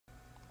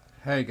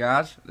Hey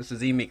guys, this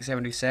is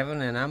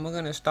EMIC77 and I'm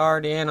going to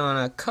start in on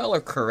a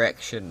color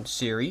correction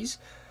series.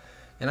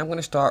 And I'm going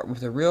to start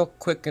with a real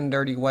quick and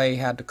dirty way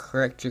how to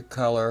correct your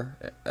color.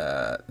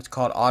 It's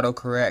called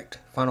autocorrect.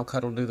 Final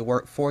Cut will do the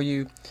work for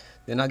you.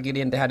 Then I'll get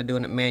into how to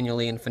doing it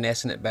manually and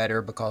finessing it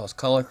better, because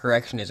color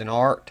correction is an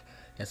art.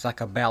 It's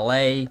like a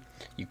ballet.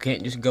 You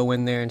can't just go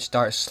in there and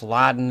start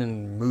sliding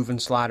and moving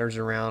sliders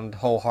around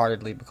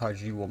wholeheartedly,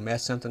 because you will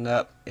mess something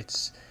up.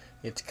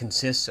 It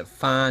consists of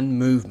fine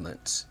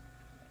movements.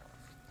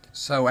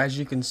 So as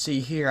you can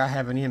see here, I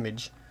have an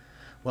image.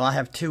 Well, I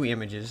have two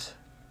images,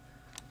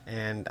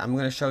 and I'm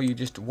going to show you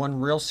just one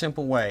real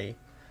simple way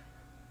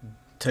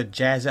to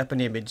jazz up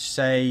an image.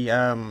 Say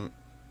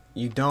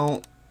you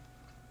don't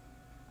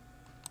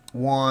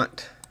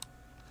want,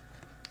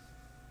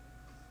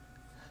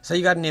 say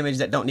you got an image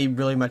that don't need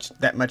really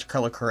that much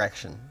color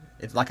correction.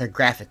 It's like a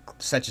graphic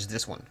such as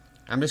this one.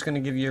 I'm just going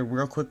to give you a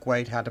real quick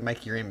way how to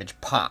make your image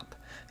pop,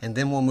 and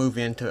then we'll move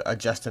into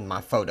adjusting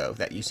my photo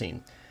that you've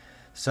seen.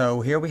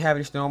 So here we have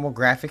just a normal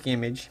graphic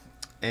image,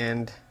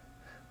 and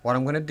what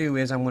I'm going to do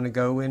is I'm going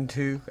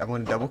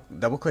to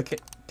double click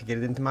it to get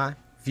it into my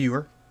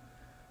viewer.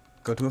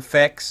 Go to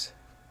Effects,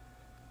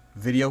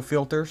 Video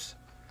Filters,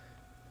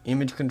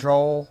 Image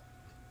Control,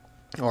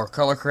 or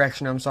Color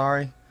Correction, I'm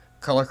sorry,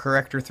 Color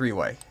Corrector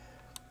 3-way.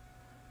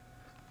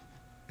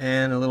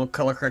 And a little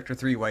Color Corrector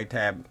 3-way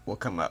tab will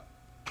come up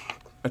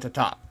at the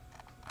top.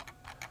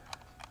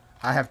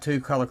 I have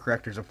two color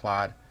correctors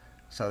applied,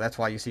 so that's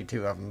why you see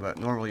two of them, but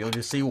normally you'll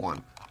just see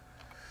one.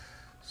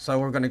 So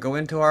we're going to go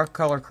into our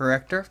color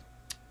corrector,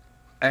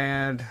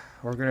 and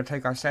we're going to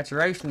take our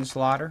saturation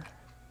slider,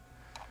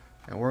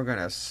 and we're going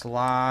to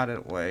slide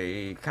it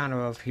way kind of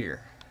up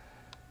here.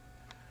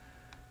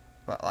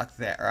 But like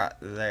that right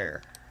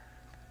there.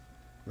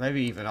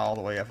 Maybe even all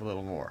the way up a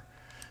little more.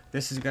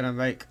 This is going to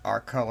make our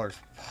colors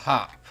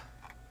pop.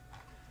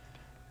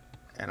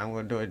 And I'm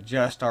going to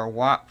adjust our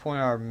white point,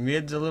 our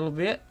mids a little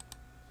bit.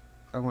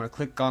 I'm going to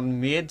click on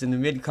mids, and the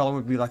mid color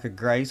would be like a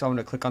gray, so I'm going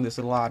to click on this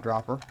little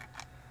eyedropper,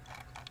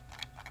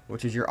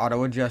 which is your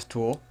auto adjust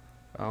tool.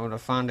 I'm going to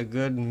find a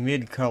good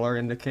mid color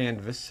in the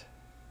canvas,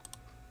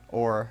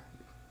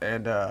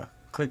 and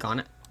click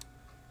on it.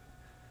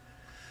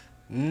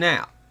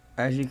 Now,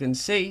 as you can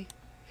see,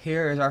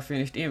 here is our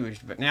finished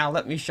image. But now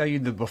let me show you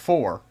the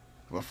before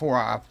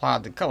I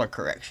applied the color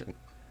correction.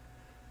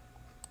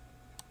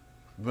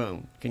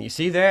 Boom. Can you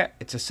see that?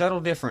 It's a subtle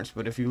difference,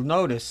 but if you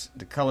notice,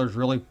 the colors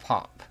really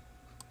pop.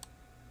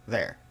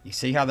 There, you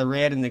see how the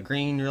red and the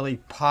green really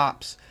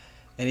pops?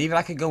 And even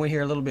I could go in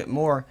here a little bit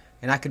more,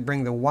 and I could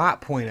bring the white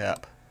point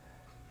up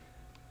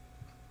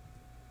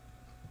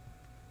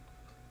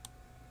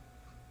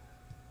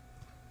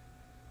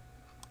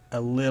a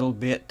little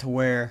bit to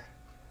where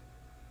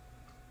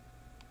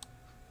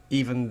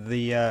even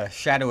the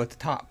shadow at the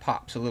top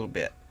pops a little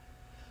bit.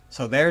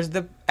 So there's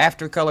the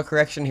after color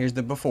correction. Here's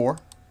the before.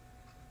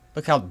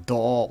 Look how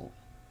dull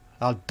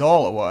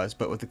it was,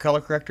 but with the color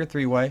corrector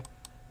 3-way,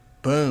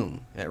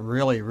 boom, it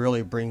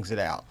really brings it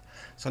out.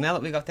 So now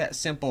that we got that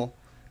simple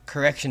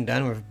correction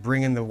done, we're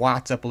bringing the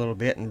whites up a little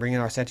bit and bringing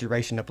our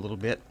saturation up a little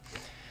bit.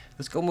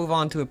 Let's go move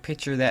on to a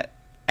picture that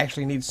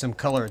actually needs some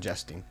color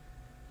adjusting.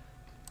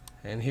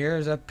 And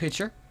here's a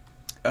picture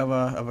of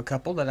a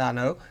couple that I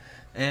know,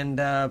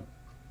 and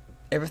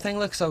everything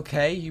looks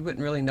okay. You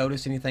wouldn't really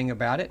notice anything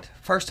about it.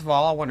 First of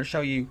all, I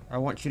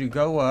want you to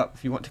go up.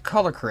 If you want to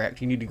color correct,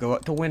 you need to go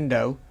up to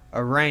Window,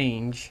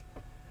 Arrange,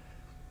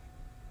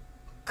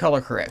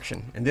 Color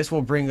Correction, and this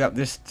will bring up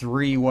this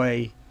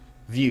 3-way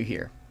view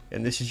here.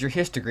 And this is your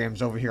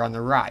histograms over here on the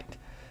right.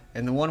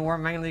 And the one we're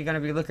mainly going to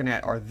be looking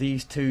at are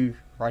these two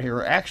right here.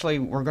 Actually,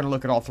 we're going to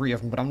look at all three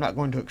of them, but I'm not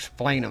going to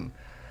explain them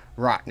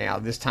right now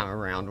this time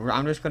around.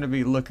 I'm just going to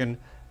be looking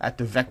at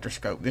the vector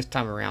scope this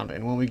time around,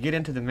 and when we get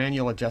into the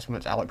manual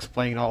adjustments, I'll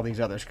explain all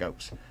these other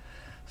scopes.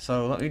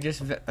 So let me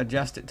just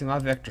adjust it to my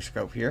vector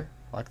scope here,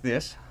 like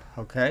this.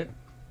 Okay.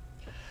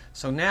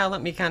 So now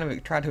let me kind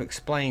of try to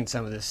explain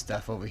some of this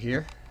stuff over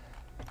here.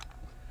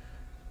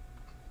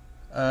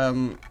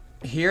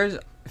 Here's,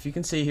 if you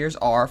can see, here's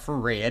R for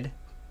red,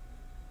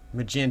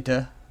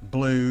 magenta,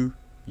 blue,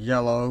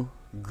 yellow,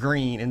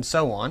 green, and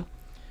so on.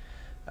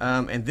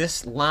 And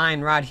this line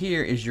right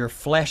here is your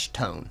flesh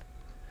tone.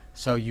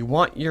 So you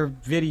want your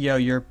video,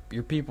 your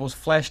people's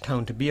flesh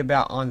tone to be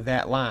about on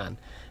that line.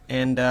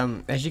 And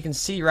as you can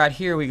see right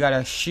here, we got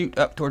to shoot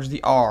up towards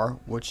the R,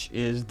 which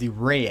is the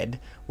red,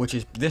 which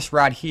is this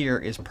right here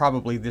is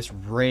probably this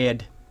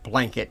red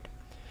blanket.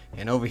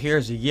 And over here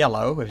is a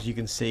yellow, as you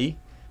can see.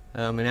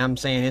 And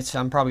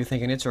I'm probably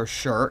thinking it's our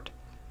shirt.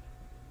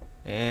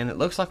 And it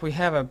looks like we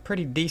have a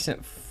pretty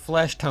decent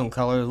flesh tone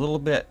color, a little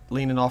bit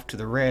leaning off to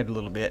the red a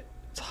little bit.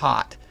 It's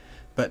hot,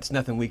 but it's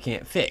nothing we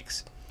can't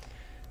fix.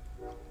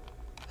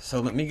 So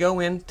let me go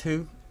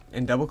into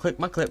and double click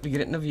my clip to get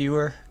it in the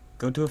viewer.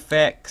 Go to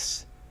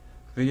Effects,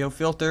 Video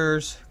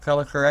Filters,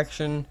 Color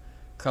Correction,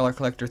 Color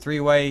Corrector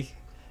 3-way.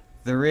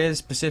 There is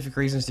specific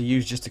reasons to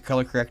use just a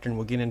color corrector, and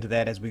we'll get into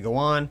that as we go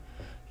on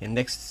in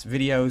next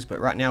videos,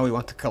 but right now we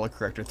want the color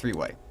corrector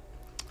 3-way.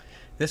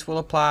 this will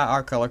apply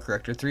our color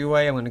corrector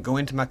three-way. I'm going to go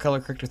into my color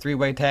corrector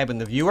three-way tab in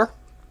the viewer.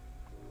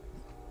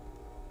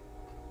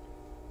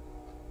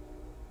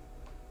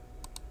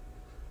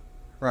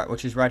 Right,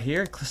 which is right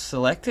here.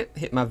 Select it,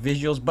 hit my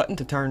visuals button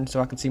to turn so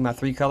I can see my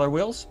 3 color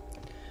wheels.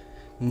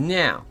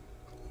 Now,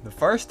 the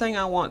first thing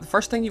you want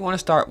to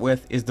start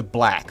with is the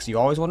blacks. You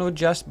always want to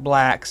adjust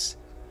blacks,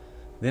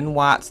 then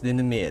whites, then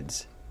the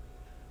mids.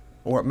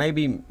 Or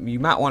maybe you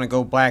might want to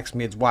go blacks,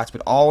 mids, whites,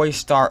 but always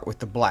start with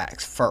the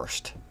blacks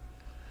first.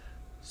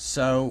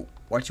 So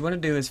what you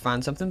want to do is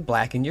find something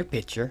black in your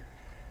picture.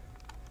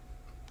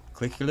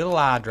 Click your little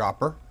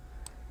eyedropper.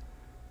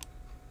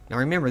 Now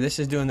remember, this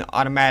is doing it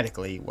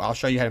automatically. Well, I'll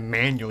show you how to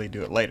manually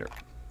do it later.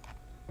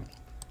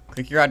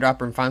 Click your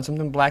eyedropper and find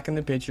something black in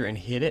the picture and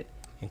hit it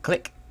and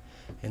click.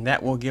 And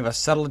that will give a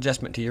subtle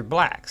adjustment to your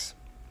blacks.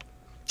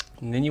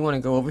 And then you want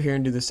to go over here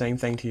and do the same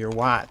thing to your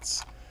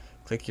whites.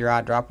 Click your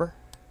eyedropper.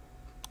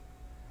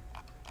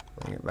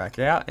 Bring it back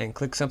out and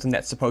click something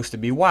that's supposed to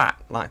be white,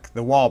 like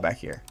the wall back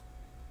here.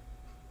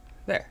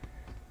 There.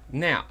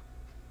 Now,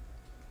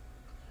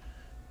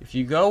 if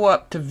you go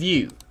up to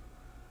View,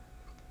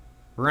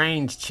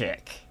 Range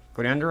Check,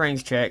 go down to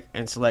Range Check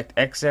and select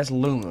Excess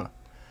Luma,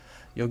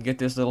 you'll get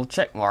this little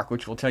check mark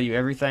which will tell you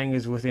everything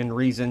is within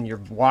reason. Your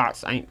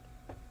whites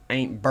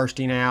ain't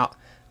bursting out,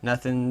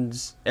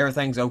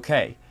 everything's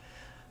okay.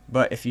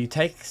 But if you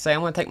say I'm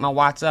going to take my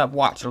whites up,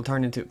 watch, it'll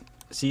turn into,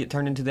 see it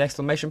turn into the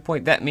exclamation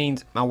point. That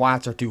means my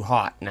whites are too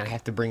hot and I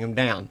have to bring them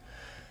down.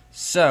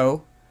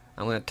 So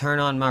I'm going to turn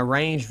on my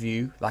range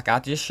view like I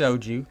just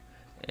showed you,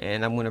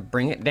 and I'm going to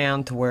bring it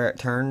down to where it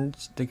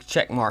turns, the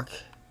check mark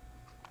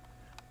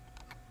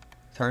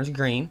turns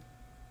green,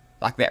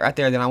 like that right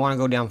there. Then I want to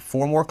go down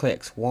 4 more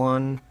clicks,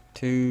 1,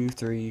 2,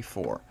 3,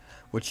 4,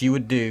 which you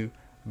would do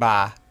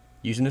by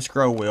using the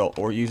scroll wheel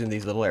or using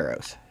these little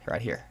arrows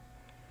right here.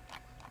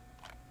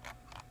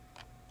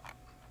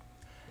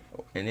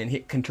 And then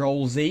hit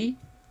Control Z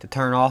to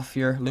turn off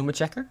your Luma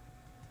checker.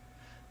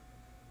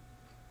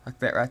 Like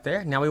that right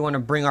there. Now we want to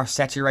bring our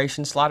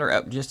saturation slider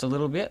up just a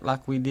little bit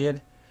like we did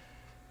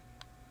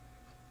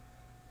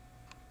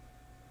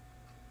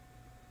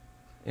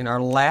in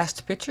our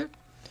last picture.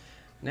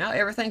 Now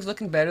everything's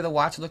looking better, the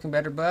whites are looking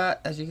better,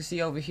 but as you can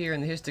see over here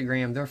in the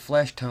histogram, their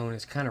flesh tone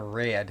is kind of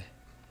red.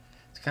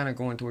 It's kind of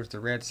going towards the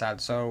red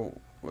side. So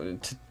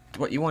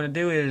what you want to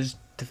do is,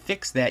 to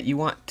fix that, you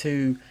want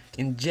to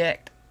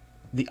inject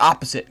the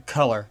opposite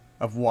color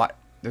of what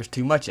there's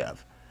too much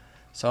of.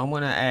 So I'm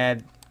going to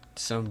add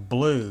some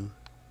blue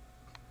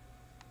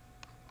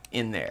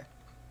in there,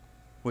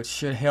 which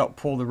should help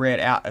pull the red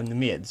out in the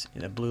mids,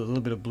 and a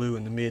little bit of blue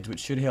in the mids, which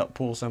should help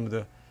pull some of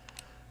the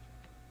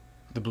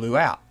blue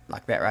out,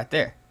 like that right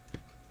there.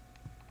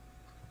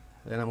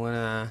 Then I'm going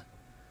to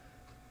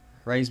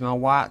raise my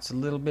whites a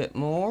little bit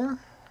more,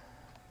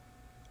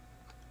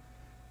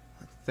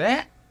 like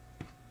that.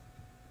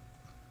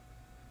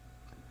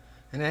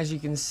 And as you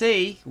can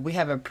see, we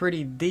have a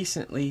pretty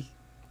decently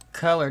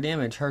colored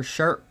image. Her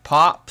shirt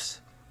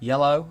pops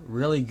yellow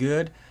really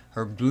good.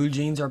 Her blue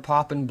jeans are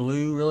popping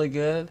blue really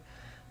good.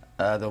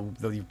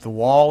 The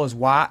wall is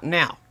white.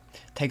 Now,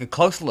 take a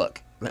close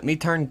look. Let me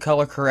turn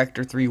color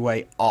corrector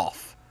three-way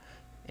off,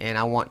 and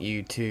I want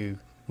you to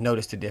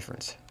notice the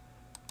difference.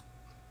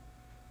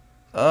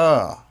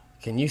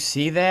 Can you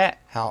see that?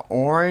 How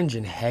orange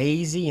and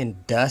hazy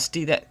and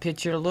dusty that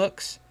picture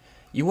looks?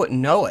 You wouldn't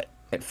know it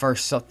at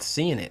first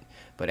seeing it,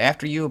 but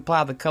after you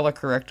apply the color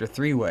corrector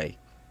three-way,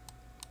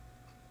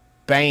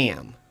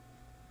 bam,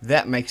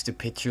 that makes the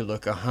picture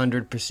look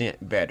 100%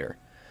 better.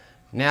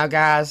 Now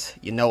guys,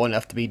 you know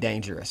enough to be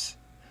dangerous.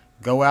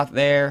 Go out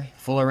there,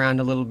 fool around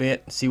a little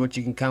bit, see what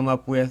you can come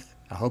up with.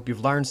 I hope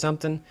you've learned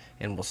something,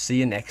 and we'll see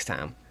you next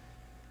time.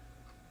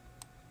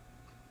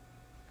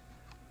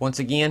 Once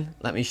again,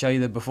 let me show you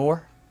the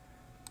before.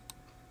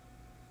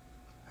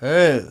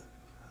 Oh,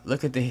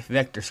 look at the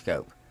vector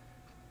scope.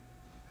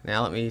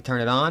 Now let me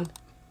turn it on.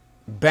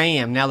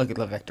 Bam, now look at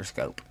the vector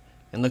scope.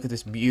 And look at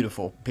this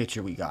beautiful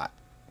picture we got.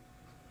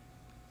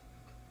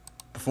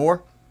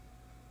 Before,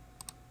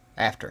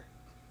 after.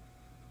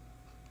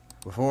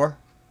 Before,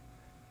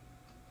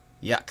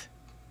 yuck.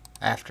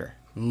 After,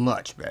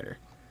 much better.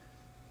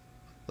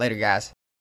 Later, guys.